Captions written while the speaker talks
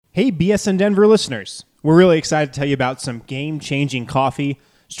Hey, BSN Denver listeners. We're really excited to tell you about some game-changing coffee.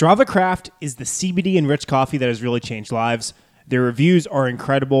 Strava Craft is the CBD-enriched coffee that has really changed lives. Their reviews are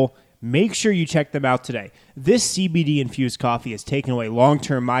incredible. Make sure you check them out today. This CBD-infused coffee has taken away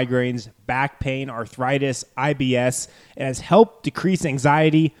long-term migraines, back pain, arthritis, IBS. It has helped decrease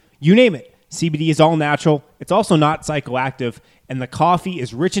anxiety. You name it. CBD is all natural. It's also not psychoactive. And the coffee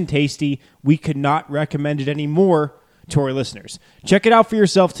is rich and tasty. We could not recommend it anymore to our listeners. Check it out for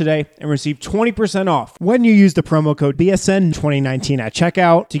yourself today and receive 20% off when you use the promo code BSN 2019 at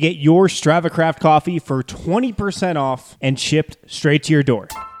checkout to get your Strava Craft coffee for 20% off and shipped straight to your door.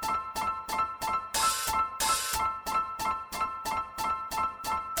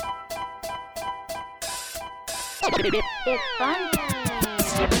 It's fun.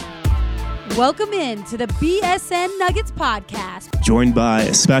 Welcome in to the BSN Nuggets Podcast. Joined by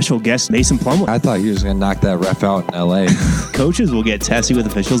a special guest, Mason Plumlee. I thought he was going to knock that ref out in L.A. Coaches will get testy with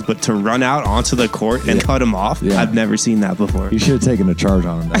officials, but to run out onto the court and cut him off, I've never seen that before. You should have taken a charge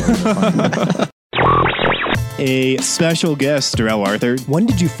on him. That A special guest, Darrell Arthur. When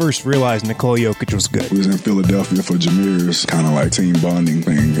did you first realize Nikola Jokic was good? We was in Philadelphia for Jameer's kind of like team bonding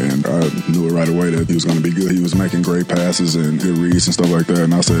thing, and I knew it right away that he was going to be good. He was making great passes and good reads and stuff like that,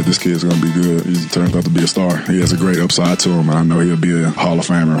 and I said, this kid's going to be good. He turned out to be a star. He has a great upside to him, and I know he'll be a Hall of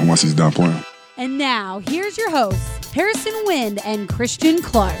Famer once he's done playing. And now, here's your hosts, Harrison Wind and Christian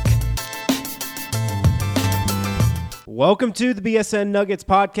Clark. Welcome to the BSN Nuggets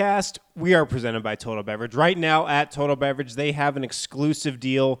Podcast. We are presented by Total Beverage. Right now at Total Beverage, they have an exclusive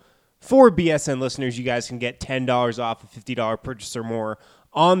deal for BSN listeners. You guys can get $10 off a $50 purchase or more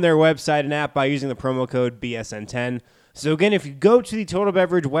on their website and app by using the promo code BSN10. So again, if you go to the Total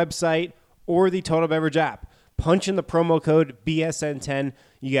Beverage website or the Total Beverage app, punch in the promo code BSN10,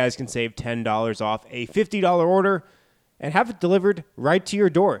 you guys can save $10 off a $50 order and have it delivered right to your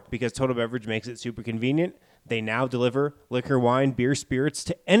door because Total Beverage makes it super convenient. They now deliver liquor, wine, beer, spirits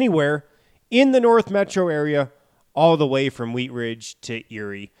to anywhere in the North Metro area, all the way from Wheat Ridge to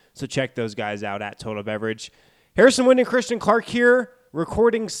Erie. So check those guys out at Total Beverage. Harrison Wind and Christian Clark here,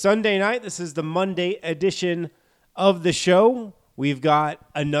 recording Sunday night. This is the Monday edition of the show. We've got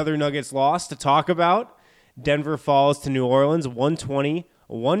another Nuggets loss to talk about. Denver falls to New Orleans,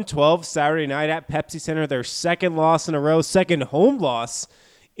 120-112 Saturday night at Pepsi Center. Their second loss in a row, second home loss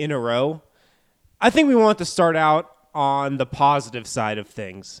in a row. I think we want to start out on the positive side of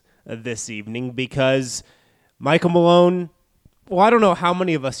things this evening because Michael Malone, well, I don't know how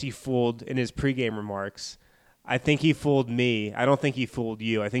many of us he fooled in his pregame remarks. I think he fooled me. I don't think he fooled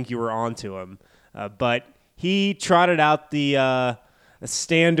you. I think you were on to him. But he trotted out the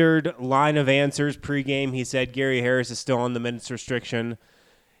standard line of answers pregame. He said Gary Harris is still on the minutes restriction.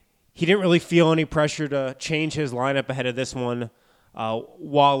 He didn't really feel any pressure to change his lineup ahead of this one.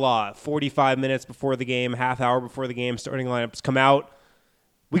 Voila, 45 minutes before the game, half hour before the game, starting lineups come out.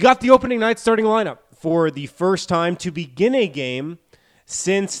 We got the opening night starting lineup for the first time to begin a game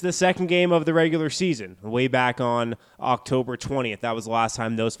since the second game of the regular season, way back on October 20th. That was the last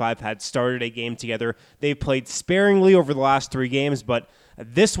time those five had started a game together. They've played sparingly over the last three games, but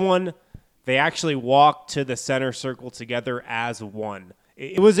this one, they actually walked to the center circle together as one.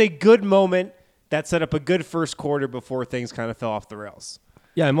 It was a good moment that set up a good first quarter before things kind of fell off the rails.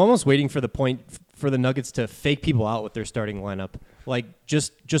 Yeah, I'm almost waiting for the point for the Nuggets to fake people out with their starting lineup. Like,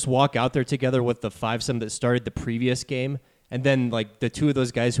 just walk out there together with the five-some that started the previous game, and then, like, the two of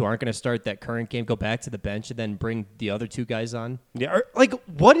those guys who aren't going to start that current game go back to the bench and then bring the other two guys on. Yeah, like,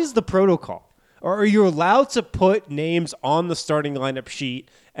 what is the protocol? Or are you allowed to put names on the starting lineup sheet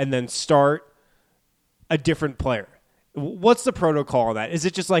and then start a different player? What's the protocol on that? Is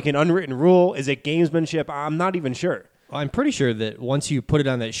it just like an unwritten rule? Is it gamesmanship? I'm not even sure. I'm pretty sure that once you put it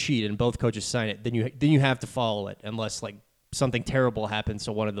on that sheet and both coaches sign it, then you have to follow it unless like something terrible happens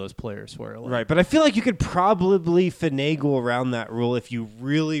to one of those players. Right, but I feel like you could probably finagle around that rule if you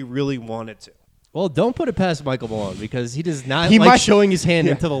really, really wanted to. Well, don't put it past Michael Malone because he does not like showing his hand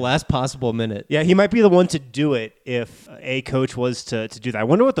until the last possible minute. Yeah, he might be the one to do it if a coach was to do that. I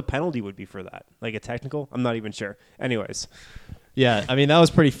wonder what the penalty would be for that. Like a technical? I'm not even sure. Anyways. Yeah, I mean, that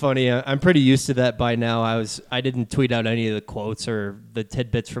was pretty funny. I'm pretty used to that by now. I didn't tweet out any of the quotes or the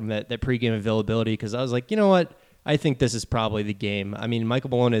tidbits from that pregame availability because I was like, you know what? I think this is probably the game. I mean,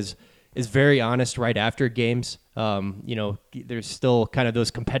 Michael Malone is very honest right after games. There's still kind of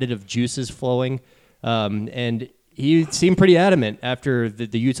those competitive juices flowing. And he seemed pretty adamant after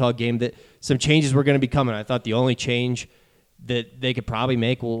the Utah game that some changes were going to be coming. I thought the only change that they could probably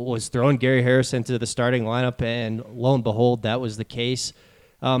make was throwing Gary Harris into the starting lineup, and lo and behold, that was the case.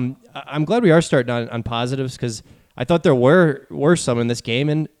 I'm glad we are starting on positives because I thought there were some in this game,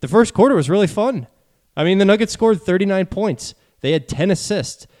 and the first quarter was really fun. I mean, the Nuggets scored 39 points. They had 10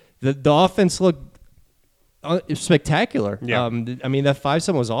 assists. The offense looked spectacular. Yeah. I mean, that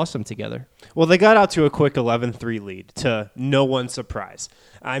 5-some was awesome together. Well, they got out to a quick 11-3 lead, to no one's surprise.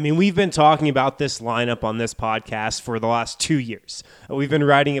 I mean, we've been talking about this lineup on this podcast for the last 2 years. We've been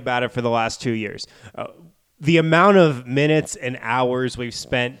writing about it for the last 2 years. The amount of minutes and hours we've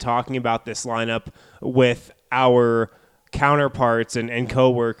spent talking about this lineup with our counterparts and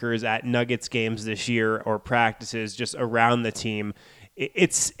coworkers at Nuggets games this year or practices just around the team,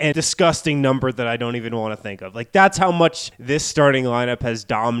 it's a disgusting number that I don't even want to think of. Like, that's how much this starting lineup has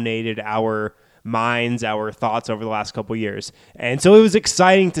dominated our minds, our thoughts over the last couple years. And so it was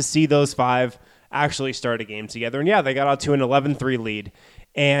exciting to see those 5 actually start a game together. And yeah, they got out to an 11-3 lead.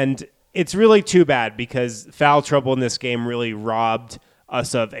 And it's really too bad because foul trouble in this game really robbed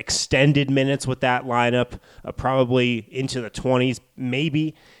us of extended minutes with that lineup, probably into the 20s,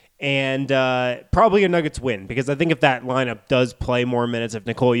 maybe. And probably a Nuggets win, because I think if that lineup does play more minutes, if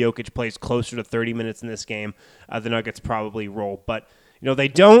Nikola Jokic plays closer to 30 minutes in this game, the Nuggets probably roll. But, they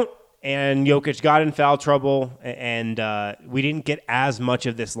don't, and Jokic got in foul trouble, and we didn't get as much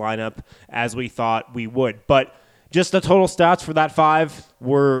of this lineup as we thought we would. But just the total stats for that 5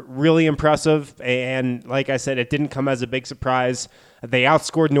 were really impressive, and like I said, it didn't come as a big surprise. They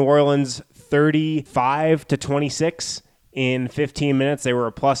outscored New Orleans 35-26 in 15 minutes. They were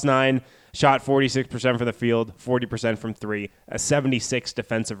a +9, shot 46% from the field, 40% from 3, a 76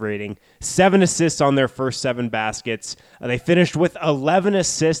 defensive rating, 7 assists on their first 7 baskets. They finished with 11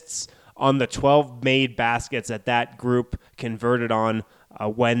 assists on the 12 made baskets that group converted on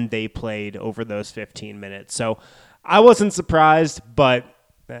when they played over those 15 minutes. So I wasn't surprised, but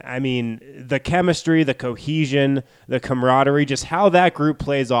I mean, the chemistry, the cohesion, the camaraderie, just how that group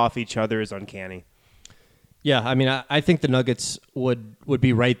plays off each other is uncanny. Yeah, I mean, I think the Nuggets would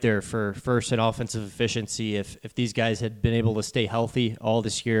be right there for first in offensive efficiency if these guys had been able to stay healthy all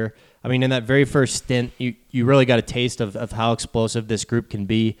this year. I mean, in that very first stint, you really got a taste of how explosive this group can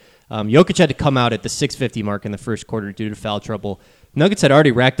be. Jokic had to come out at the 6:50 mark in the first quarter due to foul trouble. Nuggets had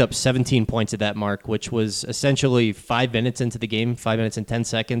already racked up 17 points at that mark, which was essentially 5 minutes into the game, 5 minutes and 10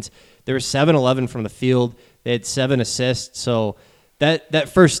 seconds. There were 7-11 from the field. They had 7 assists, so that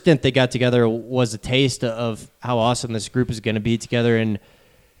first stint they got together was a taste of how awesome this group is going to be together. And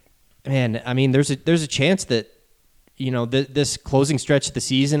man, I mean, there's a chance that this closing stretch of the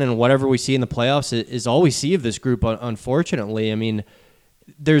season and whatever we see in the playoffs is all we see of this group. Unfortunately, I mean,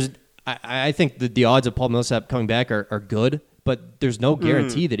 I think the odds of Paul Millsap coming back are good, but there's no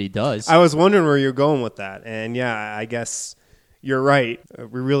guarantee that he does. I was wondering where you're going with that, and yeah, I guess you're right.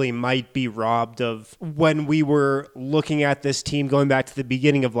 We really might be robbed of, when we were looking at this team going back to the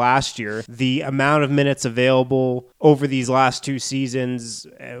beginning of last year, the amount of minutes available over these last 2 seasons,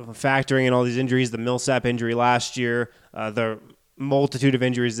 factoring in all these injuries, the Millsap injury last year, the multitude of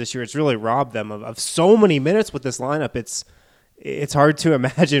injuries this year. It's really robbed them of so many minutes with this lineup. It's hard to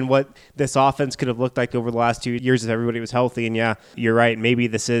imagine what this offense could have looked like over the last 2 years if everybody was healthy. And yeah, you're right. Maybe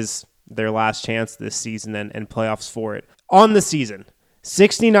this is their last chance this season and playoffs for it. On the season,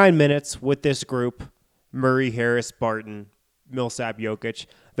 69 minutes with this group, Murray, Harris, Barton, Millsap, Jokic.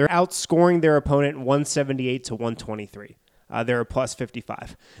 They're outscoring their opponent 178-123. They're a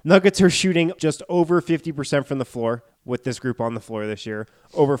 +55. Nuggets are shooting just over 50% from the floor with this group on the floor this year,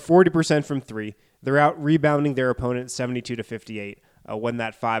 over 40% from 3. They're out rebounding their opponent 72-58 when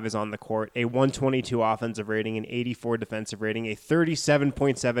that 5 is on the court. A 122 offensive rating, an 84 defensive rating, a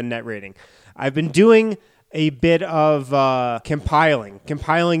 37.7 net rating. I've been doing a bit of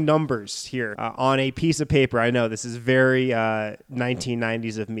compiling numbers here on a piece of paper. I know this is very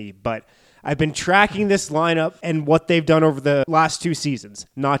 1990s of me, but I've been tracking this lineup and what they've done over the last 2 seasons,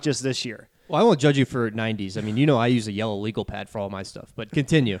 not just this year. Well, I won't judge you for 90s. I mean, I use a yellow legal pad for all my stuff, but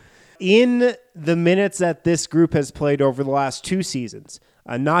continue. In the minutes that this group has played over the last 2 seasons,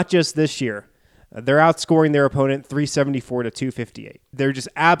 not just this year, they're outscoring their opponent 374-258. They're just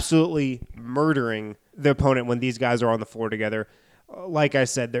absolutely murdering the opponent when these guys are on the floor together. Like I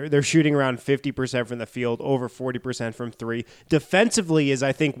said, they're shooting around 50% from the field, over 40% from 3. Defensively is,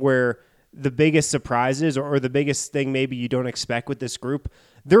 I think, where the biggest surprise is, or the biggest thing maybe you don't expect with this group.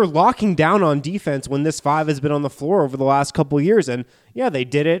 They're locking down on defense when this 5 has been on the floor over the last couple of years. And yeah, they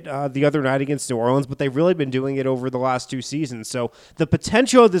did it the other night against New Orleans, but they've really been doing it over the last 2 seasons. So the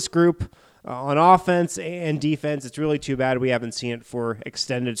potential of this group on offense and defense, it's really too bad we haven't seen it for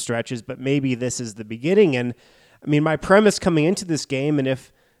extended stretches, but maybe this is the beginning. And I mean, my premise coming into this game, and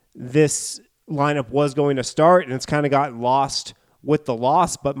if this lineup was going to start, and it's kind of got lost with the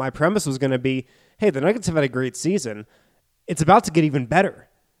loss, but my premise was going to be, hey, the Nuggets have had a great season. It's about to get even better.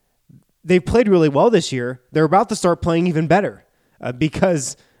 They've played really well this year. They're about to start playing even better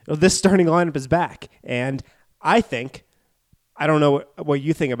because this starting lineup is back. And I think, I don't know what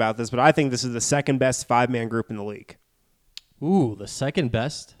you think about this, but I think this is the second best 5-man group in the league. Ooh, the second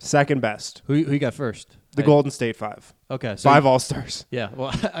best? Second best. Who you got first? The Golden State 5. Okay. So 5 All-Stars. Yeah,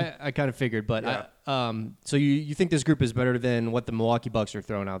 well, I kind of figured. But Yeah. so you think this group is better than what the Milwaukee Bucks are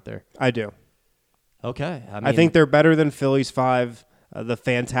throwing out there? I do. Okay. I think they're better than Philly's 5, the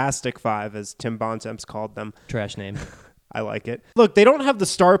Fantastic 5, as Tim Bontemps called them. Trash name. I like it. Look, they don't have the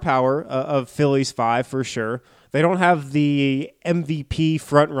star power of Philly's 5 for sure. They don't have the MVP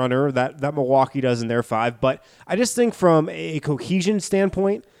frontrunner that Milwaukee does in their 5. But I just think from a cohesion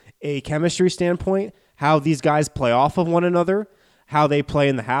standpoint, a chemistry standpoint, how these guys play off of one another, how they play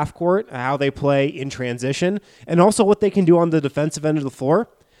in the half court, how they play in transition, and also what they can do on the defensive end of the floor,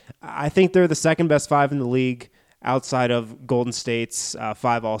 I think they're the second best 5 in the league outside of Golden State's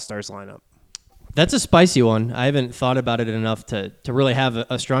 5 All-Stars lineup. That's a spicy one. I haven't thought about it enough to really have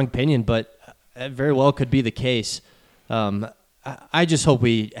a strong opinion, but it very well could be the case. I just hope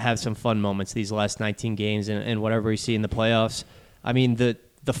we have some fun moments these last 19 games and whatever we see in the playoffs. I mean, the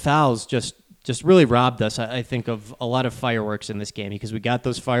fouls just really robbed us, I think, of a lot of fireworks in this game because we got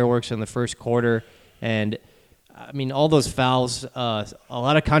those fireworks in the first quarter, and I mean, all those fouls, a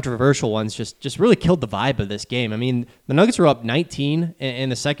lot of controversial ones, just really killed the vibe of this game. I mean, the Nuggets were up 19 in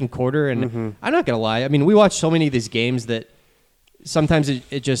the second quarter, and I'm not going to lie. I mean, we watched so many of these games that sometimes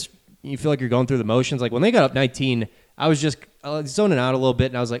it just, you feel like you're going through the motions. Like, when they got up 19, I was zoning out a little bit,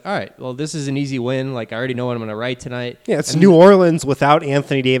 and I was like, all right, well, this is an easy win. Like, I already know what I'm going to write tonight. Yeah, it's New Orleans without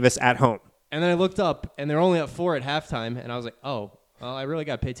Anthony Davis at home. And then I looked up, and they're only up 4 at halftime, and I was like, oh, well, I really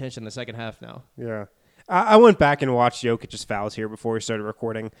got to pay attention in the second half now. Yeah. I went back and watched Jokic's fouls here before we started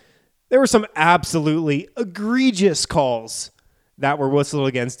recording. There were some absolutely egregious calls that were whistled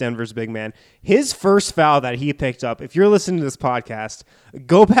against Denver's big man. His first foul that he picked up, if you're listening to this podcast,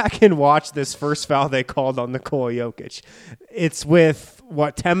 go back and watch this first foul they called on Nikola Jokic. It's with,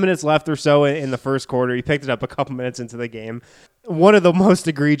 10 minutes left or so in the first quarter. He picked it up a couple minutes into the game. One of the most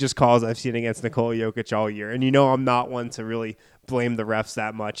egregious calls I've seen against Nikola Jokic all year. And you know I'm not one to really blame the refs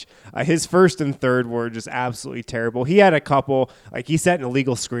that much. His first and third were just absolutely terrible. He had a couple, like he set an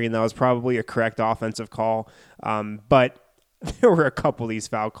illegal screen that was probably a correct offensive call. But there were a couple of these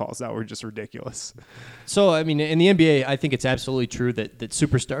foul calls that were just ridiculous. So, I mean, in the NBA, I think it's absolutely true that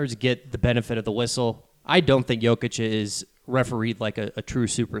superstars get the benefit of the whistle. I don't think Jokic is refereed like a true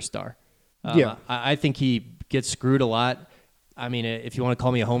superstar. Yeah. I think he gets screwed a lot. I mean, if you want to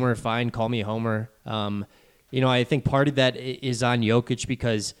call me a homer, fine, call me a homer. I think part of that is on Jokic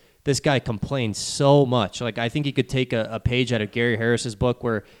because this guy complains so much. Like, I think he could take a page out of Gary Harris's book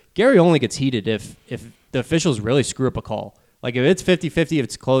where Gary only gets heated if the officials really screw up a call. Like, if it's 50-50, if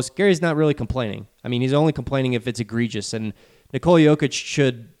it's close, Gary's not really complaining. I mean, he's only complaining if it's egregious. And Nikola Jokic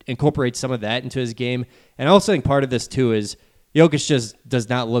should incorporate some of that into his game. And I also think part of this, too, is Jokic just does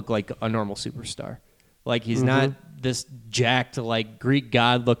not look like a normal superstar. Like, he's not this jacked, like, Greek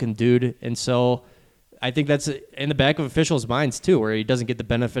god-looking dude. And so I think that's in the back of officials' minds, too, where he doesn't get the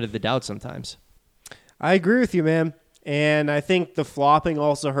benefit of the doubt sometimes. I agree with you, man. And I think the flopping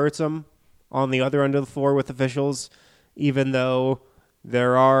also hurts him on the other end of the floor with officials, even though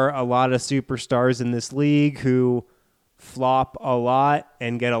there are a lot of superstars in this league who flop a lot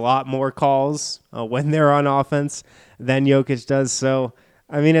and get a lot more calls when they're on offense than Jokic does. So,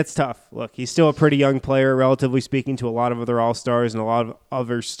 I mean, it's tough. Look, he's still a pretty young player, relatively speaking, to a lot of other All-Stars and a lot of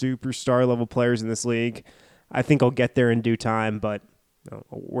other superstar-level players in this league. I think he'll get there in due time, but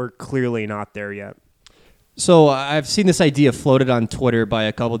we're clearly not there yet. So I've seen this idea floated on Twitter by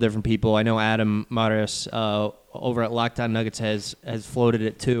a couple different people. I know Adam Maris over at Locked On Nuggets has floated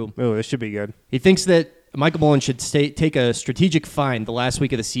it too. Oh, this should be good. He thinks that Michael Malone should take a strategic fine the last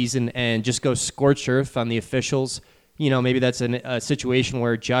week of the season and just go scorched earth on the officials. You know, maybe that's a situation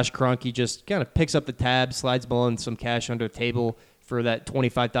where Josh Kroenke just kind of picks up the tab, slides Malone some cash under the table for that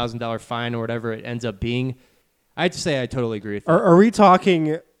 $25,000 fine or whatever it ends up being. I have to say I totally agree with you. Are we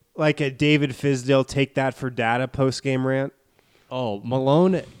talking like a David Fizdale take that for data post-game rant? Oh,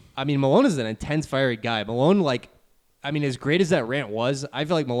 Malone. I mean, Malone is an intense, fiery guy. Malone, as great as that rant was, I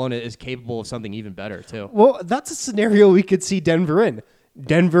feel like Malone is capable of something even better, too. Well, that's a scenario we could see Denver in.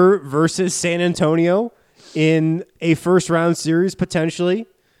 Denver versus San Antonio in a first-round series, potentially.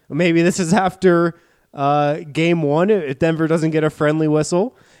 Maybe this is after Game 1, if Denver doesn't get a friendly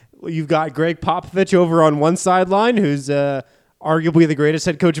whistle. You've got Greg Popovich over on one sideline, who's arguably the greatest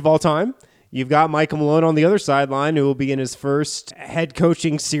head coach of all time. You've got Michael Malone on the other sideline, who will be in his first head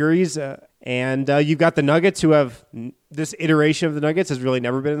coaching series And you've got the Nuggets, who have this iteration of the Nuggets has really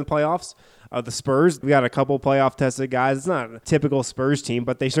never been in the playoffs. The Spurs, we got a couple playoff tested guys. It's not a typical Spurs team,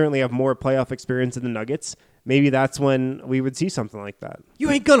 but they certainly have more playoff experience than the Nuggets. Maybe that's when we would see something like that. You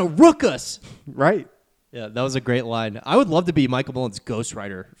ain't gonna rook us. Right. Yeah, that was a great line. I would love to be Michael Mullen's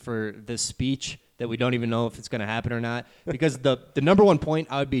ghostwriter for this speech that we don't even know if it's going to happen or not. Because the number one point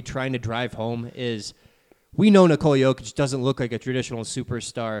I would be trying to drive home is we know Nikola Jokic doesn't look like a traditional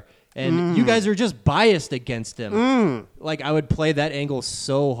superstar, and you guys are just biased against him. Like, I would play that angle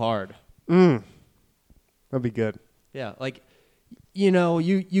so hard. That'd be good. Yeah, like,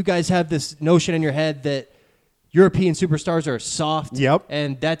 you guys have this notion in your head that European superstars are soft. Yep.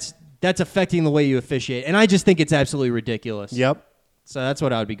 And that's affecting the way you officiate. And I just think it's absolutely ridiculous. Yep. So that's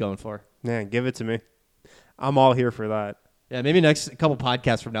what I would be going for. Man, give it to me. I'm all here for that. Yeah, maybe next couple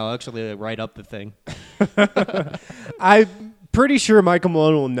podcasts from now, I'll actually write up the thing. I'm pretty sure Michael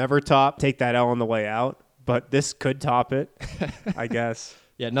Malone will never take that L on the way out, but this could top it, I guess.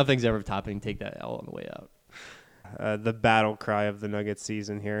 Yeah, nothing's ever topping take that L on the way out. The battle cry of the Nuggets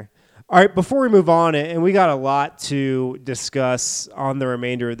season here. All right, before we move on, and we got a lot to discuss on the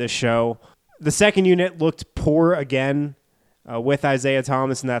remainder of this show, the second unit looked poor again with Isaiah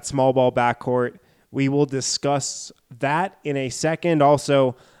Thomas in that small ball backcourt. We will discuss that in a second.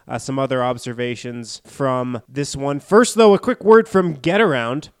 Also, some other observations from this one. First, though, a quick word from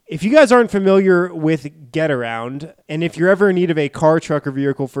GetAround. If you guys aren't familiar with GetAround, and if you're ever in need of a car, truck, or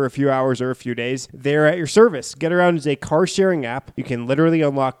vehicle for a few hours or a few days, they're at your service. GetAround is a car-sharing app. You can literally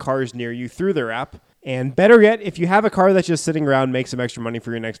unlock cars near you through their app. And better yet, if you have a car that's just sitting around, make some extra money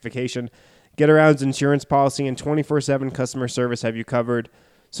for your next vacation. GetAround's insurance policy and 24/7 customer service have you covered.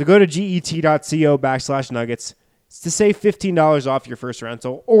 So go to get.co/nuggets to save $15 off your first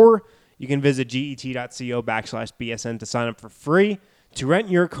rental, or you can visit get.co/BSN to sign up for free to rent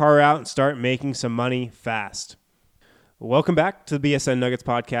your car out and start making some money fast. Welcome back to the BSN Nuggets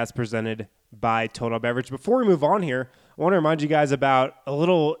Podcast presented by Total Beverage. Before we move on here, I want to remind you guys about a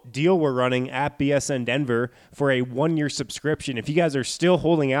little deal we're running at BSN Denver for a 1-year subscription. If you guys are still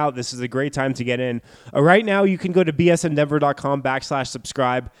holding out, this is a great time to get in. Right now, you can go to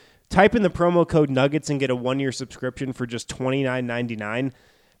bsndenver.com/subscribe, type in the promo code Nuggets, and get a 1-year subscription for just $29.99.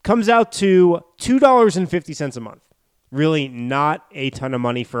 Comes out to $2.50 a month. Really not a ton of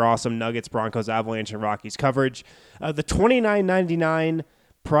money for awesome Nuggets, Broncos, Avalanche, and Rockies coverage. The $29.99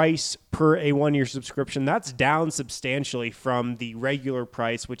 price per a 1-year subscription, that's down substantially from the regular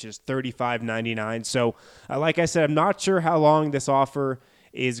price, which is $35.99. So like I said, I'm not sure how long this offer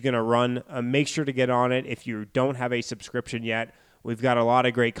is going to run. Make sure to get on it if you don't have a subscription yet. We've got a lot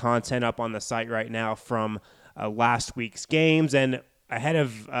of great content up on the site right now from last week's games, and ahead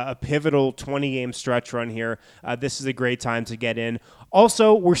of a pivotal 20-game stretch run here, this is a great time to get in.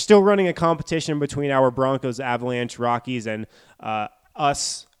 Also, we're still running a competition between our Broncos, Avalanche, Rockies, and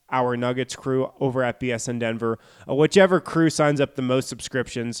us, our Nuggets crew over at BSN Denver. Whichever crew signs up the most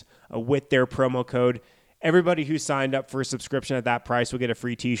subscriptions with their promo code, everybody who signed up for a subscription at that price will get a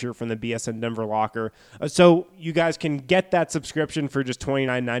free t-shirt from the BSN Denver locker. So you guys can get that subscription for just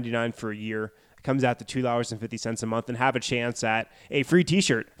 $29.99 for a year. It comes out to $2.50 a month, and have a chance at a free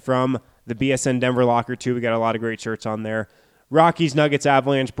t-shirt from the BSN Denver locker too. We got a lot of great shirts on there. Rockies, Nuggets,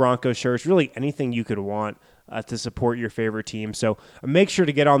 Avalanche, Broncos shirts, really anything you could want to support your favorite team. So make sure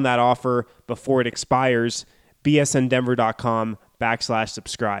to get on that offer before it expires.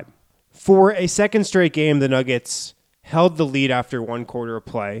 bsndenver.com/subscribe. For a second straight game, the Nuggets held the lead after one quarter of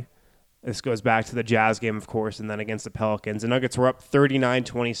play. This goes back to the Jazz game, of course, and then against the Pelicans. The Nuggets were up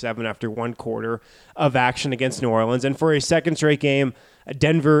 39-27 after one quarter of action against New Orleans. And for a second straight game,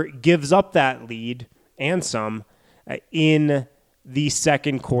 Denver gives up that lead and some in the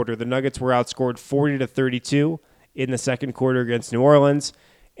second quarter. The Nuggets were outscored 40-32 in the second quarter against New Orleans.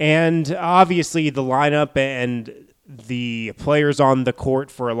 And obviously the lineup and the players on the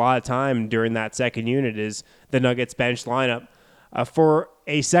court for a lot of time during that second unit is the Nuggets bench lineup. For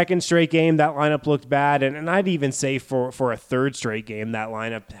a second straight game, that lineup looked bad, and I'd even say for a third straight game, that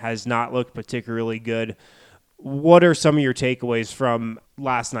lineup has not looked particularly good. What are some of your takeaways from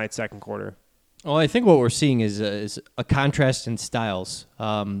last night's second quarter? Well, I think what we're seeing is a contrast in styles.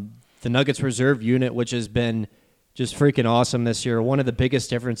 The Nuggets reserve unit, which has been just freaking awesome this year. One of the biggest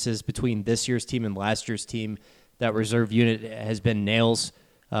differences between this year's team and last year's team, that reserve unit has been nails,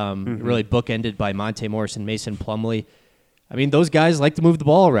 really bookended by Monte Morris and Mason Plumlee. I mean, those guys like to move the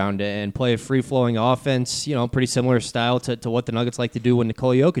ball around and play a free-flowing offense, pretty similar style to what the Nuggets like to do when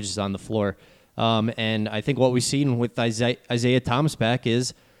Nikola Jokic is on the floor. And I think what we've seen with Isaiah Thomas back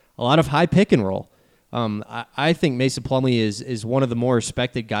is a lot of high pick and roll. I think Mason Plumlee is one of the more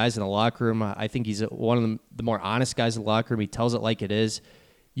respected guys in the locker room. I think he's one of the more honest guys in the locker room. He tells it like it is.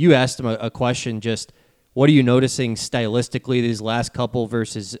 You asked him a question, just what are you noticing stylistically these last couple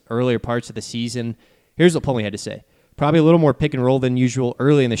versus earlier parts of the season? Here's what Plumlee had to say. Probably a little more pick and roll than usual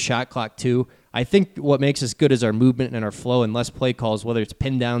early in the shot clock too. I think what makes us good is our movement and our flow and less play calls, whether it's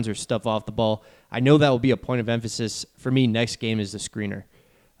pin downs or stuff off the ball. I know that will be a point of emphasis for me next game is the screener.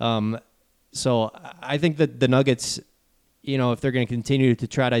 So I think that the Nuggets, if they're going to continue to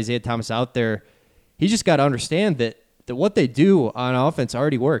trot Isaiah Thomas out there, he just got to understand that what they do on offense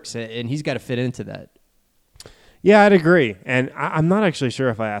already works, and he's got to fit into that. Yeah, I'd agree. And I'm not actually sure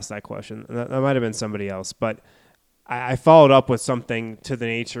if I asked that question. That might have been somebody else. But I followed up with something to the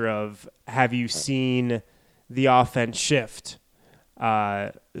nature of, have you seen the offense shift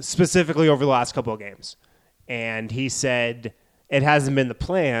specifically over the last couple of games? And he said it hasn't been the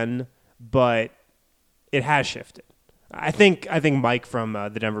plan, but it has shifted. I think Mike from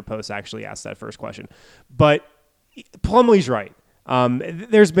the Denver Post actually asked that first question. But Plumlee's right.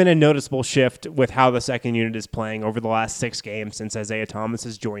 There's been a noticeable shift with how the second unit is playing over the last 6 games since Isaiah Thomas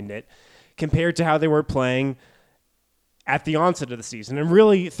has joined it, compared to how they were playing at the onset of the season and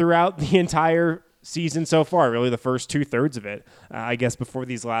really throughout the entire season so far, really the first 2/3 of it, I guess, before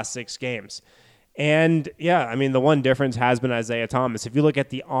these last 6 games. And yeah, I mean, the one difference has been Isaiah Thomas. If you look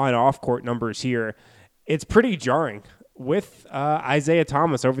at the on-off court numbers here, it's pretty jarring. With Isaiah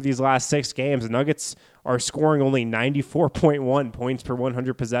Thomas over these last 6 games, the Nuggets are scoring only 94.1 points per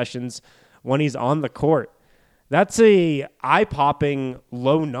 100 possessions when he's on the court. That's a eye-popping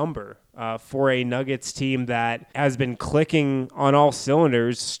low number for a Nuggets team that has been clicking on all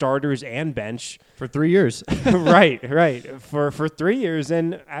cylinders, starters and bench. For 3 years. Right. For 3 years,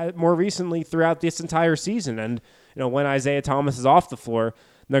 and more recently throughout this entire season. And when Isaiah Thomas is off the floor,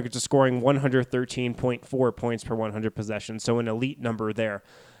 Nuggets are scoring 113.4 points per 100 possessions, so an elite number there.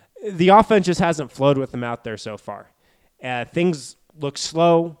 The offense just hasn't flowed with them out there so far. Things look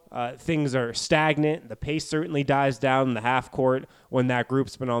slow. Things are stagnant. The pace certainly dies down in the half court when that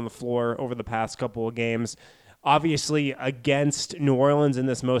group's been on the floor over the past couple of games. Obviously, against New Orleans in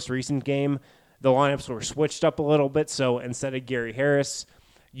this most recent game, the lineups were switched up a little bit. So instead of Gary Harris,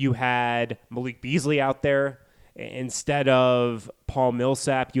 you had Malik Beasley out there. Instead of Paul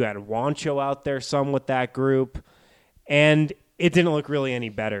Millsap, you had Juancho out there some with that group. And it didn't look really any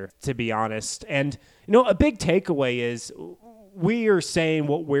better, to be honest. And, a big takeaway is we are saying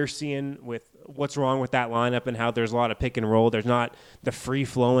what we're seeing with what's wrong with that lineup and how there's a lot of pick and roll. There's not the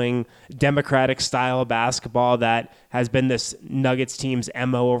free-flowing, democratic style of basketball that has been this Nuggets team's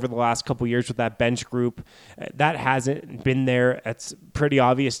MO over the last couple years with that bench group. That hasn't been there. It's pretty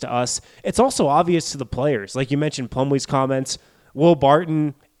obvious to us. It's also obvious to the players. Like you mentioned, Plumlee's comments, Will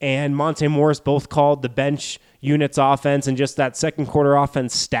Barton and Monte Morris both called the bench unit's offense and just that second quarter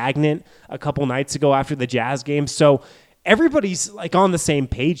offense stagnant a couple nights ago after the Jazz game. So everybody's like on the same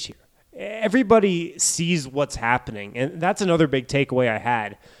page here. Everybody sees what's happening, and that's another big takeaway I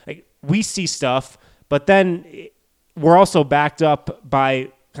had. Like, we see stuff, but then we're also backed up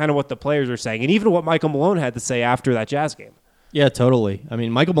by kind of what the players are saying, and even what Michael Malone had to say after that Jazz game. Yeah, totally. I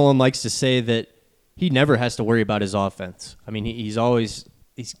mean, Michael Malone likes to say that he never has to worry about his offense. I mean, he's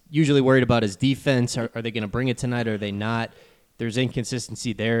usually worried about his defense. Are they going to bring it tonight, or are they not? There's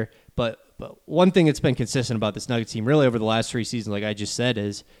inconsistency there, but one thing that's been consistent about this Nuggets team really over the last 3 seasons, like I just said,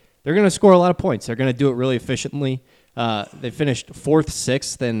 is they're going to score a lot of points. They're going to do it really efficiently. They finished 4th,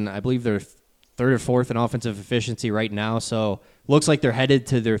 6th, and I believe they're 3rd or 4th in offensive efficiency right now. So looks like they're headed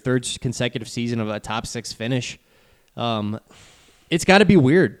to their 3rd consecutive season of a top 6 finish. It's got to be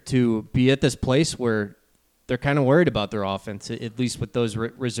weird to be at this place where they're kind of worried about their offense, at least with those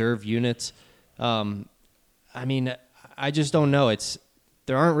reserve units. I mean, I just don't know.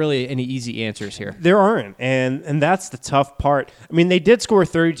 There aren't really any easy answers here. There aren't, and that's the tough part. I mean, they did score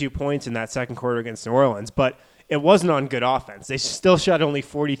 32 points in that second quarter against New Orleans, but it wasn't on good offense. They still shot only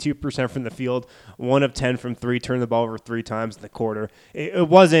 42% from the field, 1 of 10 from 3, turned the ball over 3 times in the quarter. It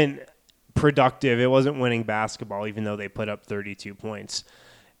wasn't productive. It wasn't winning basketball, even though they put up 32 points.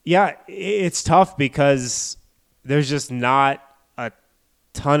 Yeah, it's tough because there's just not a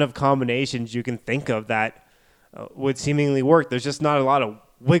ton of combinations you can think of that would seemingly work. There's just not a lot of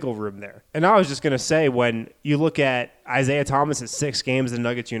wiggle room there. And I was just going to say, when you look at Isaiah Thomas's 6 games in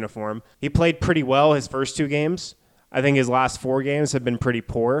Nuggets uniform, he played pretty well his first 2 games. I think his last 4 games have been pretty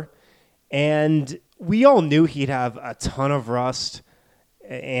poor. And we all knew he'd have a ton of rust.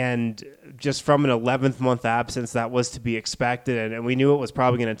 And just from an 11th month absence, that was to be expected. And we knew it was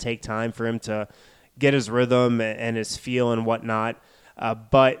probably going to take time for him to get his rhythm and his feel and whatnot.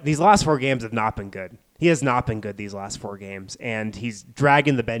 But these last 4 games have not been good. He has not been good these last 4 games, and he's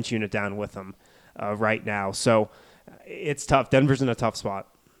dragging the bench unit down with him right now. So it's tough. Denver's in a tough spot.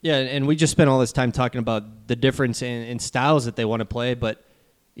 Yeah, and we just spent all this time talking about the difference in styles that they want to play, but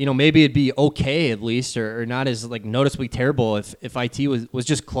maybe it'd be okay at least, or not as noticeably terrible if IT was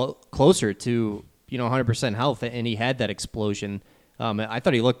just closer to 100% health, and he had that explosion. I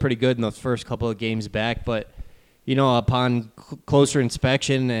thought he looked pretty good in those first couple of games back, but upon closer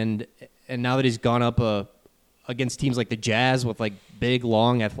inspection and now that he's gone up against teams like the Jazz with big,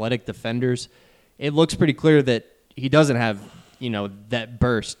 long, athletic defenders, it looks pretty clear that he doesn't have that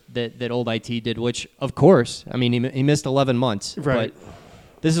burst that old IT did. Which, of course, I mean he missed 11 months, right? But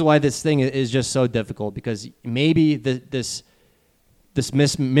this is why this thing is just so difficult, because maybe this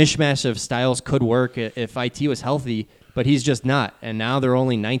mishmash of styles could work if IT was healthy, but he's just not. And now there are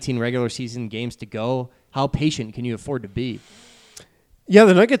only 19 regular season games to go. How patient can you afford to be? Yeah,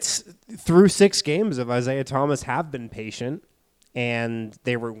 the Nuggets through 6 games of Isaiah Thomas have been patient, and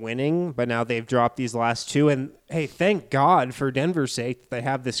they were winning, but now they've dropped these last 2. And hey, thank God for Denver's sake that they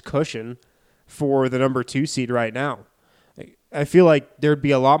have this cushion for the number 2 seed right now. I feel like there'd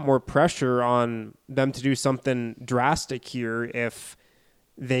be a lot more pressure on them to do something drastic here if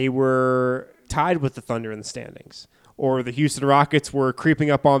they were tied with the Thunder in the standings, or the Houston Rockets were creeping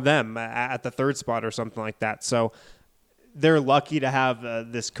up on them at the 3rd spot or something like that. So they're lucky to have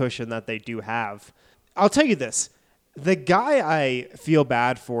this cushion that they do have. I'll tell you this. The guy I feel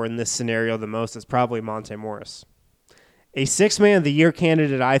bad for in this scenario the most is probably Monte Morris. A 6th Man of the Year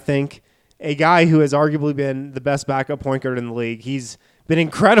candidate, I think. A guy who has arguably been the best backup point guard in the league. He's been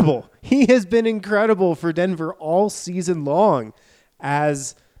incredible. He has been incredible for Denver all season long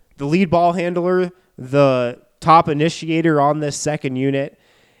as the lead ball handler, the top initiator on this second unit.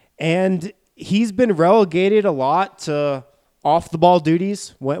 And he's been relegated a lot to off-the-ball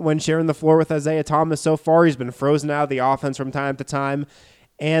duties when sharing the floor with Isaiah Thomas so far. He's been frozen out of the offense from time to time.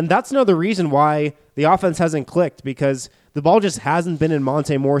 And that's another reason why the offense hasn't clicked, because the ball just hasn't been in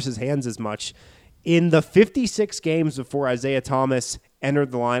Monte Morris's hands as much. In the 56 games before Isaiah Thomas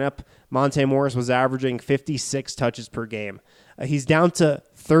entered the lineup, Monte Morris was averaging 56 touches per game. He's down to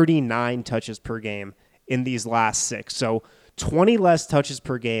 39 touches per game in these last 6. So 20 less touches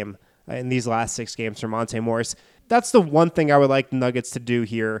per game in these last 6 games for Monte Morris. That's the one thing I would like the Nuggets to do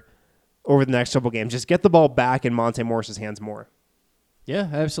here over the next couple games. Just get the ball back in Monte Morris's hands more. Yeah,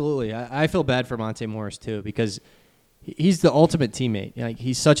 absolutely. I feel bad for Monte Morris too, because he's the ultimate teammate.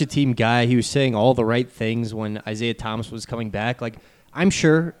 He's such a team guy. He was saying all the right things when Isaiah Thomas was coming back. I'm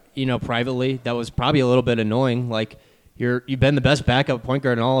sure, privately that was probably a little bit annoying. You've been the best backup point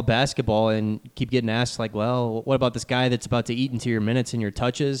guard in all of basketball, and keep getting asked well, what about this guy that's about to eat into your minutes and your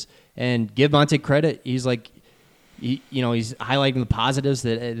touches? And give Monte credit. He's he's highlighting the positives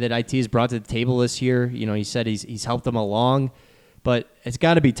that IT has brought to the table this year. He said he's helped them along, but it's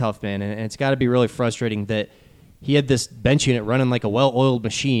got to be tough, man, and it's got to be really frustrating that he had this bench unit running like a well-oiled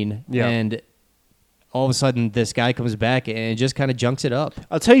machine, and all of a sudden this guy comes back and just kind of junks it up.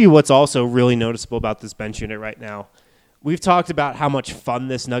 I'll tell you what's also really noticeable about this bench unit right now. We've talked about how much fun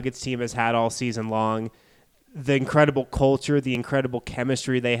this Nuggets team has had all season long, the incredible culture, the incredible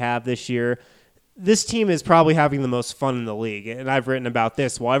chemistry they have this year. This team is probably having the most fun in the league, and I've written about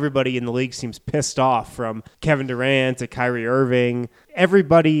this. While everybody in the league seems pissed off, from Kevin Durant to Kyrie Irving,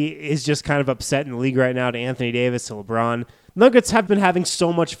 everybody is just kind of upset in the league right now, to Anthony Davis, to LeBron. Nuggets have been having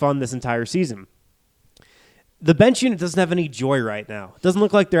so much fun this entire season. The bench unit doesn't have any joy right now. It doesn't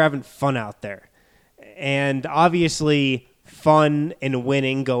look like they're having fun out there. And obviously, fun and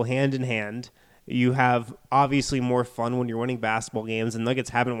winning go hand in hand. You have obviously more fun when you're winning basketball games, and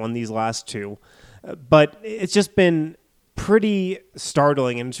Nuggets haven't won these last 2. But it's just been pretty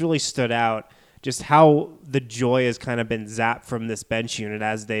startling, and it's really stood out just how the joy has kind of been zapped from this bench unit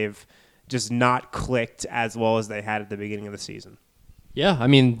as they've just not clicked as well as they had at the beginning of the season. Yeah, I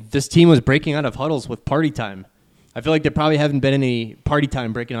mean, this team was breaking out of huddles with party time. I feel like there probably haven't been any party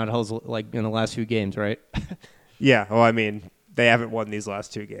time breaking out of huddles like in the last few games, right? Yeah, well, I mean, they haven't won these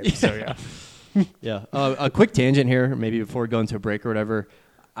last 2 games, so yeah. Yeah. A quick tangent here, maybe before we go into a break or whatever.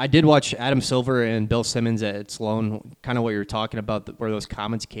 I did watch Adam Silver and Bill Simmons at Sloan, kind of what you were talking about, where those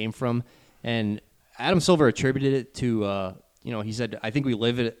comments came from. And Adam Silver attributed it to, he said, I think we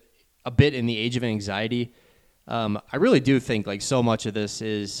live a bit in the age of anxiety. I really do think so much of this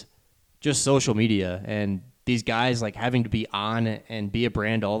is just social media and these guys having to be on and be a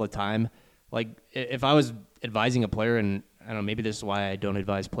brand all the time. If I was advising a player and I don't know, maybe this is why I don't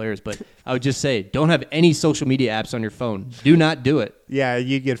advise players, but I would just say don't have any social media apps on your phone. Do not do it. Yeah,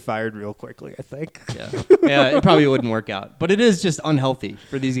 you'd get fired real quickly, I think. Yeah, it probably wouldn't work out. But it is just unhealthy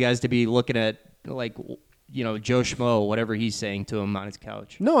for these guys to be looking at, like, Joe Schmo, whatever he's saying to him on his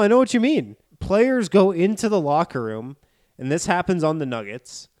couch. No, I know what you mean. Players go into the locker room, and this happens on the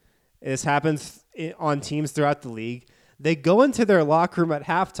Nuggets. This happens on teams throughout the league. They go into their locker room at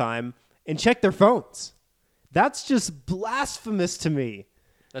halftime and check their phones. That's just blasphemous to me.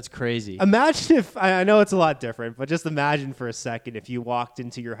 That's crazy. Imagine if, I know it's a lot different, but just imagine for a second if you walked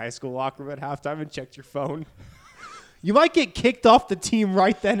into your high school locker room at halftime and checked your phone. You might get kicked off the team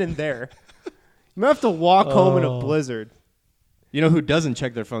right then and there. You might have to walk home in a blizzard. You know who doesn't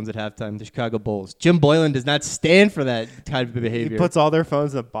check their phones at halftime? The Chicago Bulls. Jim Boylan does not stand for that type of behavior. He puts all their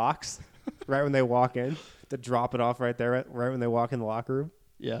phones in a box right when they walk in to drop it off right there right when they walk in the locker room.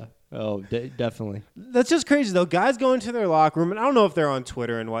 Yeah. Oh, definitely. That's just crazy, though. Guys go into their locker room, and I don't know if they're on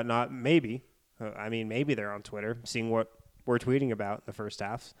Twitter and whatnot. Maybe. Maybe they're on Twitter, seeing what we're tweeting about in the first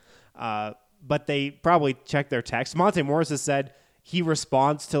half. But they probably check their text. Monte Morris has said he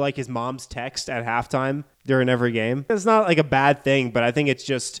responds to, like, his mom's text at halftime during every game. It's not, like, a bad thing, but I think it's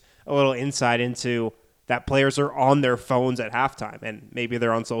just a little insight into that players are on their phones at halftime, and maybe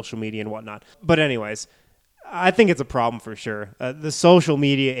they're on social media and whatnot. But anyways, I think it's a problem for sure. The social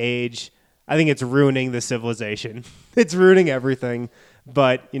media age, I think it's ruining the civilization. It's ruining everything.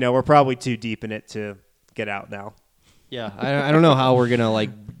 But, we're probably too deep in it to get out now. Yeah, I don't know how we're going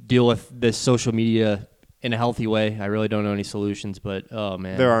to deal with this social media in a healthy way. I really don't know any solutions, but, oh,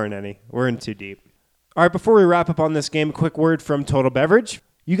 man. There aren't any. We're in too deep. All right, before we wrap up on this game, a quick word from Total Beverage.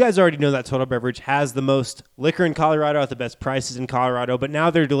 You guys already know that Total Beverage has the most liquor in Colorado at the best prices in Colorado, but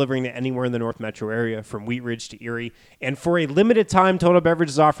now they're delivering to anywhere in the North Metro area, from Wheat Ridge to Erie. And for a limited time, Total Beverage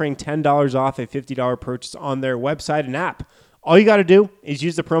is offering $10 off a $50 purchase on their website and app. All you got to do is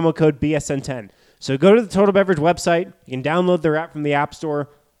use the promo code BSN10. So go to the Total Beverage website. You can download their app from the App Store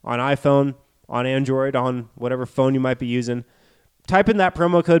on iPhone, on Android, on whatever phone you might be using. Type in that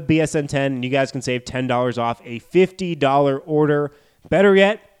promo code BSN10, and you guys can save $10 off a $50 order. Better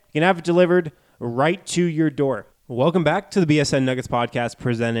yet, you can have it delivered right to your door. Welcome back to the BSN Nuggets Podcast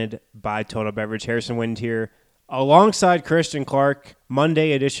presented by Total Beverage. Harrison Wind here alongside Christian Clark,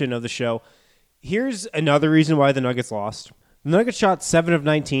 Monday edition of the show. Here's another reason why the Nuggets lost. The Nuggets shot 7 of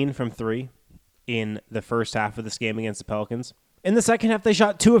 19 from 3 in the first half of this game against the Pelicans. In the second half, they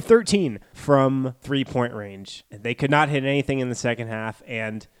shot 2 of 13 from three-point range. They could not hit anything in the second half,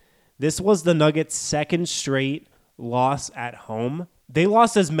 and this was the Nuggets' second straight loss at home. They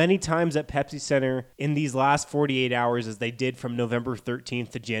lost as many times at Pepsi Center in these last 48 hours as they did from November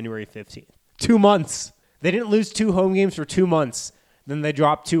 13th to January 15th. 2 months. They didn't lose 2 home games for 2 months. Then they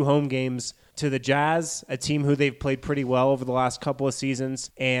dropped 2 home games to the Jazz, a team who they've played pretty well over the last couple of seasons,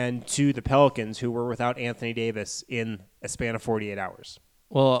 and to the Pelicans, who were without Anthony Davis in a span of 48 hours.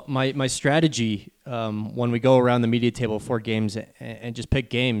 Well, my strategy when we go around the media table before games and just pick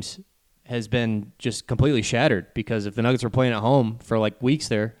games has been just completely shattered, because if the Nuggets were playing at home for weeks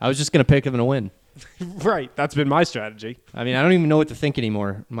there, I was just going to pick them to win. Right. That's been my strategy. I mean, I don't even know what to think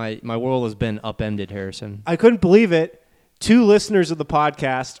anymore. My world has been upended, Harrison. I couldn't believe it. 2 listeners of the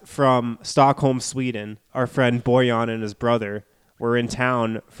podcast from Stockholm, Sweden, our friend Bojan and his brother, were in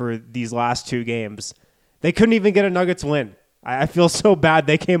town for these last 2 games. They couldn't even get a Nuggets win. I feel so bad.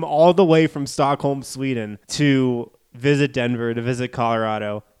 They came all the way from Stockholm, Sweden to visit Denver, to visit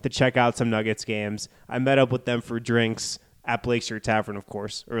Colorado, to check out some Nuggets games. I met up with them for drinks at Blake's Tavern, of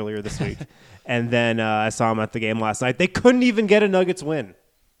course, earlier this week. And then I saw them at the game last night. They couldn't even get a Nuggets win.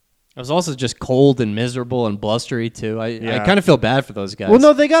 It was also just cold and miserable and blustery, too. I kind of feel bad for those guys. Well,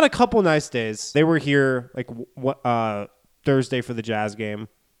 no, they got a couple nice days. They were here Thursday for the Jazz game.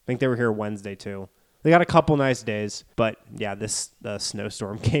 I think they were here Wednesday, too. They got a couple nice days. But, yeah, the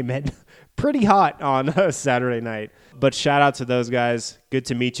snowstorm came in pretty hot on Saturday night. But shout out to those guys. Good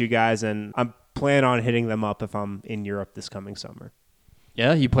to meet you guys. And I'm planning on hitting them up if I'm in Europe this coming summer.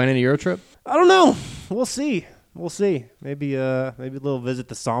 Yeah? You planning a Euro trip? I don't know. We'll see. Maybe a little visit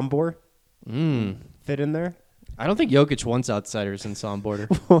to Sombor. Fit in there. I don't think Jokic wants outsiders in Sombor.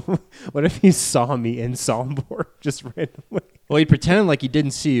 What if he saw me in Sombor just randomly? Well, he'd pretend like he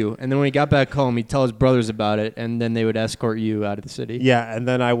didn't see you, and then when he got back home, he'd tell his brothers about it, and then they would escort you out of the city. Yeah, and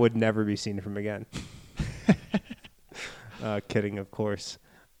then I would never be seen from again. Kidding, of course.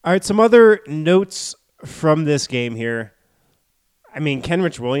 All right, some other notes from this game here. I mean,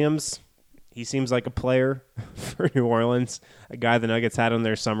 Kenrich Williams, he seems like a player for New Orleans, a guy the Nuggets had on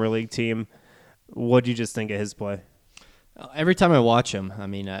their summer league team. What'd you just think of his play? Every time I watch him, I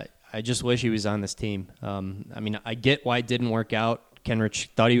mean, I just wish he was on this team. I mean, I get why it didn't work out. Kenrich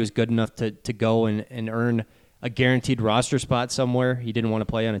thought he was good enough to go and earn a guaranteed roster spot somewhere. He didn't want to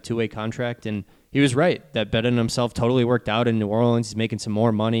play on a two-way contract, and he was right. That bet on himself totally worked out in New Orleans. He's making some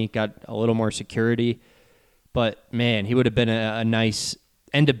more money, got a little more security. But, man, he would have been a nice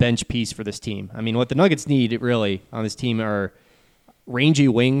end-of-bench piece for this team. I mean, what the Nuggets need really on this team are rangy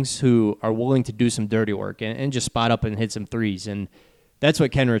wings who are willing to do some dirty work and just spot up and hit some threes. And that's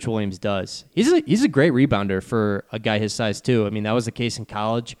what Kenrich Williams does. He's a great rebounder for a guy his size, too. I mean, that was the case in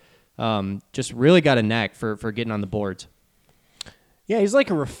college. Just really got a knack for getting on the boards. Yeah, he's like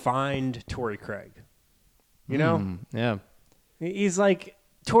a refined Torrey Craig. You know? Yeah. He's like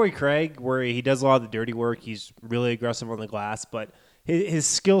Torrey Craig, where he does a lot of the dirty work. He's really aggressive on the glass, but his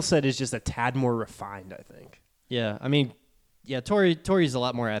skill set is just a tad more refined, I think. Yeah, I mean, Torrey's a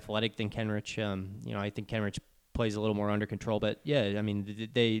lot more athletic than Kenrich. I think Kenrich plays a little more under control, but yeah, I mean,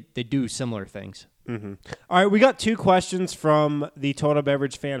 they do similar things. Mm-hmm. All right, we got 2 questions from the Total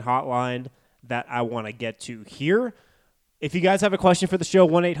Beverage Fan Hotline that I want to get to here. If you guys have a question for the show,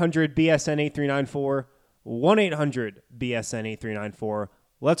 1-800-BSN-8394, 1-800-BSN-8394.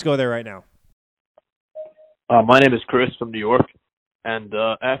 Let's go there right now. My name is Chris from New York, and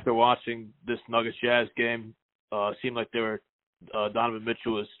after watching this Nuggets Jazz game, seemed like Donovan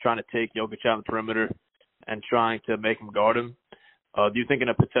Mitchell was trying to take Jokic out on the perimeter and trying to make him guard him. Do you think in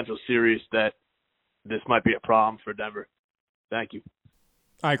a potential series that this might be a problem for Denver? Thank you.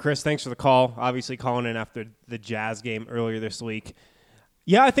 All right, Chris, thanks for the call. Obviously calling in after the Jazz game earlier this week.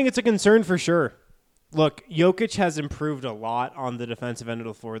 Yeah, I think it's a concern for sure. Look, Jokic has improved a lot on the defensive end of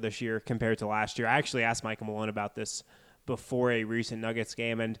the floor this year compared to last year. I actually asked Michael Malone about this before a recent Nuggets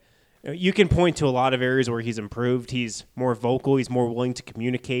game, and you can point to a lot of areas where he's improved. He's more vocal. He's more willing to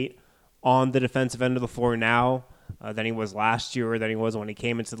communicate on the defensive end of the floor now than he was last year or than he was when he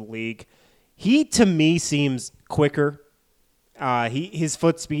came into the league. He, to me, seems quicker. His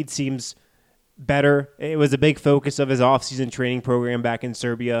foot speed seems better. It was a big focus of his offseason training program back in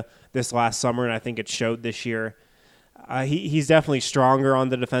Serbia this last summer, and I think it showed this year. He's definitely stronger on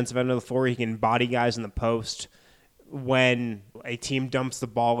the defensive end of the floor. He can body guys in the post. When a team dumps the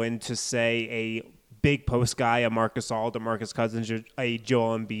ball into, say, a big post guy, a Marcus Gasol, a Marcus Cousins, or a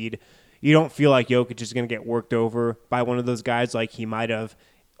Joel Embiid, you don't feel like Jokic is going to get worked over by one of those guys like he might have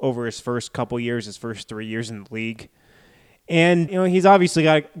over his first couple years, his first 3 years in the league. And, he's obviously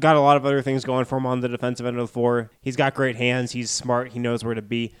got a lot of other things going for him on the defensive end of the floor. He's got great hands. He's smart. He knows where to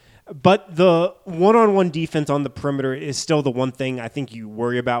be. But the one-on-one defense on the perimeter is still the one thing I think you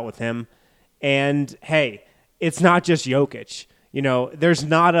worry about with him. And, hey, it's not just Jokic. There's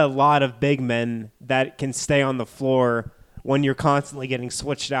not a lot of big men that can stay on the floor when you're constantly getting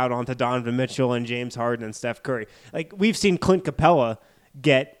switched out onto Donovan Mitchell and James Harden and Steph Curry. Like, we've seen Clint Capella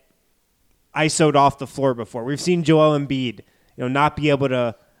get ISO'd off the floor before. We've seen Joel Embiid, not be able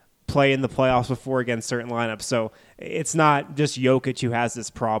to play in the playoffs before against certain lineups. So it's not just Jokic who has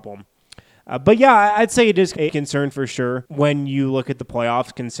this problem. But yeah, I'd say it is a concern for sure when you look at the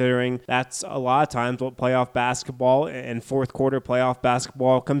playoffs, considering that's a lot of times what playoff basketball and fourth quarter playoff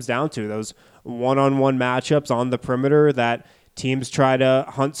basketball comes down to, those one-on-one matchups on the perimeter that teams try to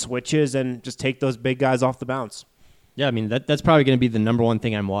hunt switches and just take those big guys off the bounce. Yeah, I mean, that's probably going to be the number one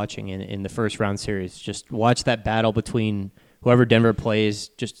thing I'm watching in the first round series. Just watch that battle between whoever Denver plays,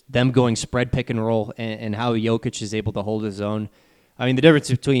 just them going spread pick and roll and how Jokic is able to hold his own. I mean, the difference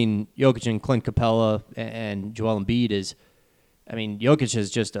between Jokic and Clint Capella and Joel Embiid is, I mean, Jokic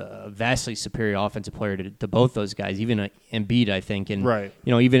is just a vastly superior offensive player to both those guys, even Embiid, I think. And, right.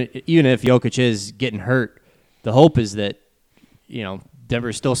 Even if Jokic is getting hurt, the hope is that,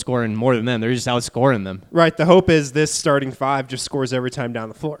 Denver's still scoring more than them. They're just outscoring them. Right. The hope is this starting five just scores every time down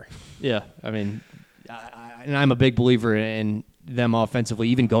the floor. Yeah. I mean, I'm a big believer in them offensively,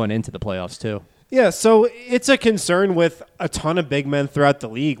 even going into the playoffs, too. Yeah, so it's a concern with a ton of big men throughout the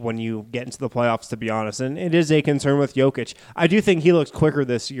league when you get into the playoffs, to be honest. And it is a concern with Jokic. I do think he looks quicker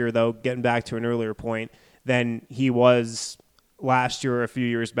this year, though, getting back to an earlier point, than he was last year or a few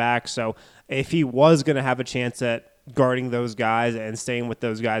years back. So if he was going to have a chance at guarding those guys and staying with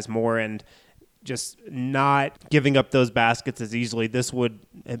those guys more and just not giving up those baskets as easily, this would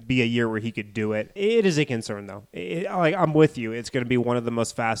be a year where he could do it. It is a concern, though. I'm with you. It's going to be one of the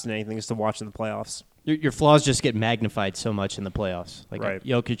most fascinating things to watch in the playoffs. Your flaws just get magnified so much in the playoffs. Right.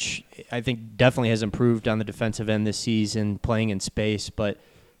 Jokic, I think, definitely has improved on the defensive end this season, playing in space, but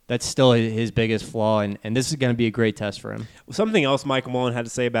that's still his biggest flaw, and this is going to be a great test for him. Something else Michael Malone had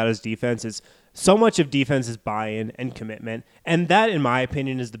to say about his defense is so much of defense is buy-in and commitment, and that, in my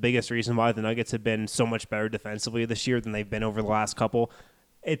opinion, is the biggest reason why the Nuggets have been so much better defensively this year than they've been over the last couple.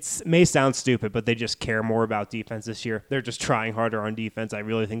 It may sound stupid, but they just care more about defense this year. They're just trying harder on defense. I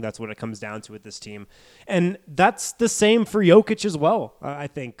really think that's what it comes down to with this team. And that's the same for Jokic as well. I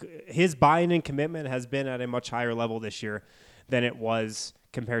think his buy-in and commitment has been at a much higher level this year than it was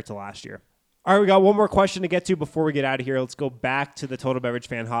compared to last year. All right, we got one more question to get to before we get out of here. Let's go back to the Total Beverage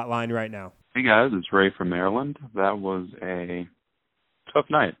Fan Hotline right now. Hey, guys. It's Ray from Maryland. That was a tough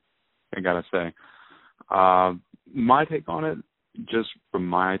night, I got to say. My take on it, just from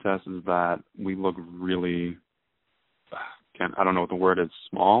my test, is that we look really, I don't know what the word is,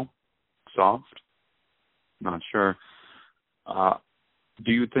 small, soft, not sure.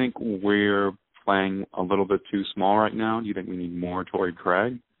 Do you think we're playing a little bit too small right now? Do you think we need more Torrey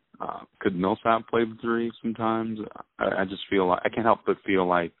Craig? Could Millsap play the three sometimes? I just feel like, I can't help but feel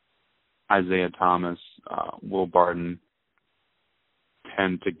like Isaiah Thomas, Will Barton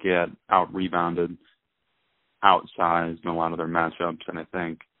tend to get out-rebounded, outsized in a lot of their matchups, and I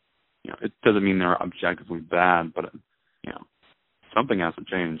think, it doesn't mean they're objectively bad, but, something has to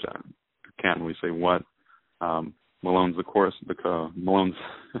change. I can't really say what. Malone's the coach,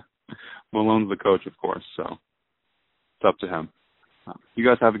 of course, so it's up to him. You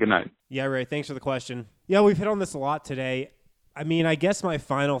guys have a good night. Yeah, Ray, thanks for the question. Yeah, we've hit on this a lot today. I mean, I guess my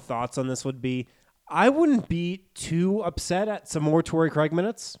final thoughts on this would be, I wouldn't be too upset at some more Torrey Craig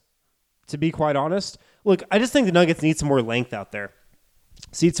minutes, to be quite honest. Look, I just think the Nuggets need some more length out there.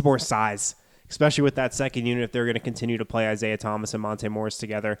 Need some more size, especially with that second unit if they're going to continue to play Isaiah Thomas and Monte Morris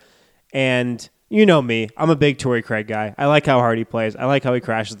together. And you know me, I'm a big Torrey Craig guy. I like how hard he plays. I like how he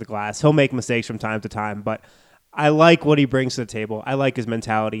crashes the glass. He'll make mistakes from time to time, but I like what he brings to the table. I like his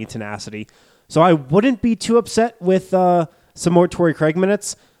mentality and tenacity. So I wouldn't be too upset with some more Torrey Craig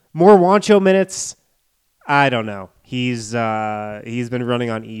minutes. More Juancho minutes, I don't know. He's been running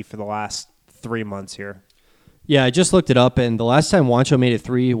on E for the last 3 months here. Yeah, I just looked it up, and the last time Juancho made a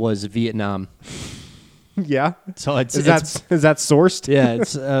three was Vietnam. Yeah? So is that sourced? Yeah,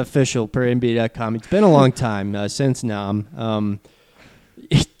 it's official per NBA.com. It's been a long time since Nam.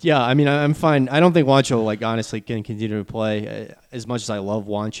 Yeah, I mean, I'm fine. I don't think Juancho, honestly, can continue to play as much as I love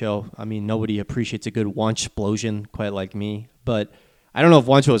Juancho. I mean, nobody appreciates a good Juanch-splosion quite like me. But I don't know if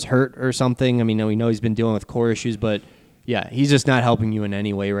Juancho is hurt or something. I mean, we know he's been dealing with core issues, but yeah, he's just not helping you in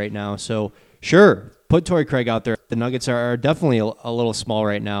any way right now. So, sure, put Torrey Craig out there. The Nuggets are definitely a little small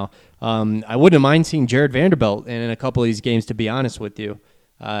right now. I wouldn't mind seeing Jared Vanderbilt in a couple of these games, to be honest with you.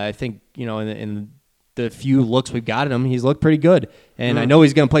 I think, in the few looks we've got at him, he's looked pretty good. And I know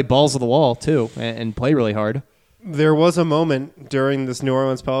he's going to play balls to the wall, too, and play really hard. There was a moment during this New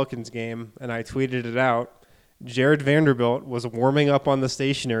Orleans Pelicans game, and I tweeted it out. Jared Vanderbilt was warming up on the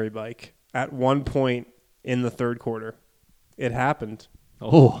stationary bike at one point in the third quarter. It happened.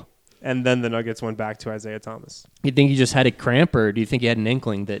 Oh. And then the Nuggets went back to Isaiah Thomas. You think he just had a cramp, or do you think he had an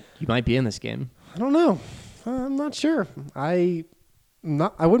inkling that you might be in this game? I don't know. I'm not sure. I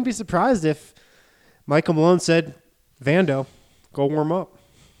wouldn't be surprised if Michael Malone said, Vando, go warm up.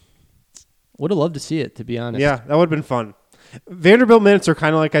 Would have loved to see it, to be honest. Yeah, that would have been fun. Vanderbilt minutes are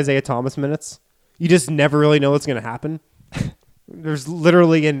kind of like Isaiah Thomas minutes. You just never really know what's going to happen. There's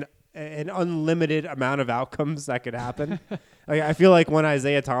literally an unlimited amount of outcomes that could happen. I feel like when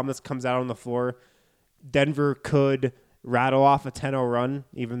Isaiah Thomas comes out on the floor, Denver could rattle off a 10-0 run,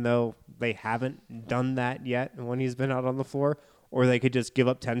 even though they haven't done that yet when he's been out on the floor, or they could just give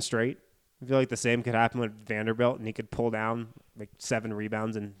up 10 straight. I feel like the same could happen with Vanderbilt, and he could pull down 7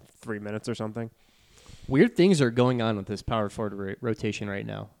 rebounds in 3 minutes or something. Weird things are going on with this power forward rotation right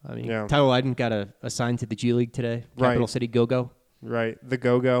now. I mean, yeah. Tyler Lydon got assigned to the G League today. Capital City Go-Go. Right, the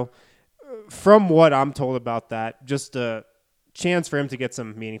Go-Go. From what I'm told about that, just a chance for him to get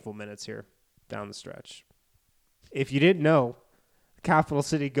some meaningful minutes here down the stretch. If you didn't know, Capital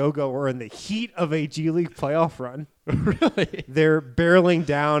City Go-Go were in the heat of a G League playoff run. Really? They're barreling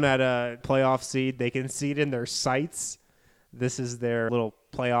down at a playoff seed. They can see it in their sights. This is their little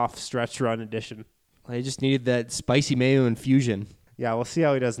playoff stretch run edition. They just needed that spicy mayo infusion. Yeah, we'll see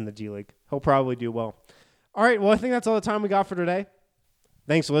how he does in the G League. He'll probably do well. All right, well, I think that's all the time we got for today.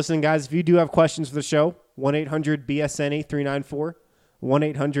 Thanks for listening, guys. If you do have questions for the show, 1-800-BSN-8394,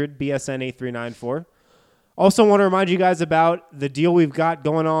 1-800-BSN-8394. Also want to remind you guys about the deal we've got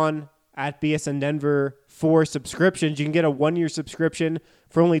going on at BSN Denver for subscriptions. You can get a 1-year subscription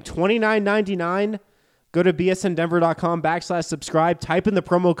for only $29.99. Go to bsndenver.com/subscribe. Type in the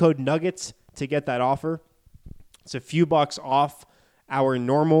promo code Nuggets to get that offer. It's a few bucks off our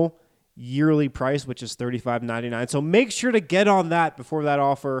normal yearly price, which is $35.99. So make sure to get on that before that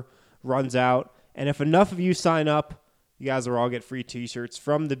offer runs out. And if enough of you sign up, You guys will all get free t-shirts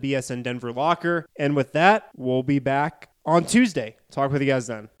from the BSN Denver locker. And with that, we'll be back on Tuesday. Talk with you guys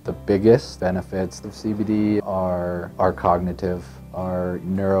then. The biggest benefits of CBD are cognitive, are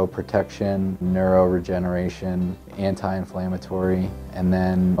neuroprotection, neuroregeneration, anti-inflammatory, and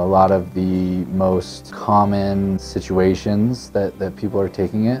then a lot of the most common situations that people are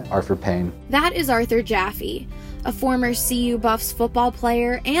taking it are for pain. That is Arthur Jaffe, a former CU Buffs football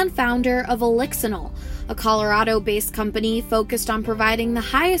player and founder of Elixinol, a Colorado-based company focused on providing the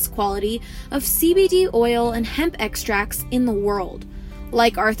highest quality of CBD oil and hemp extracts in the world.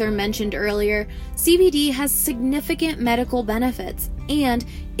 Like Arthur mentioned earlier, CBD has significant medical benefits and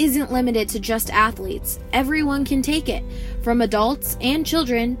isn't limited to just athletes. Everyone can take it, from adults and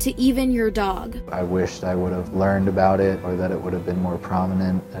children to even your dog. I wished I would have learned about it, or that it would have been more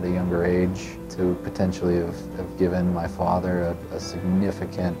prominent at a younger age, to potentially have given my father a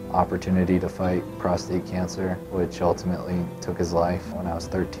significant opportunity to fight prostate cancer, which ultimately took his life when I was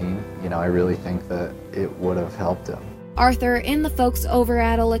 13. I really think that it would have helped him. Arthur and the folks over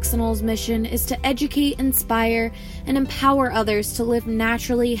at Elixinol's mission is to educate, inspire, and empower others to live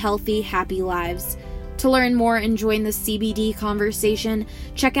naturally healthy, happy lives. To learn more and join the CBD conversation,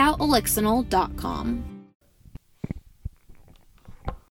 check out elixinol.com.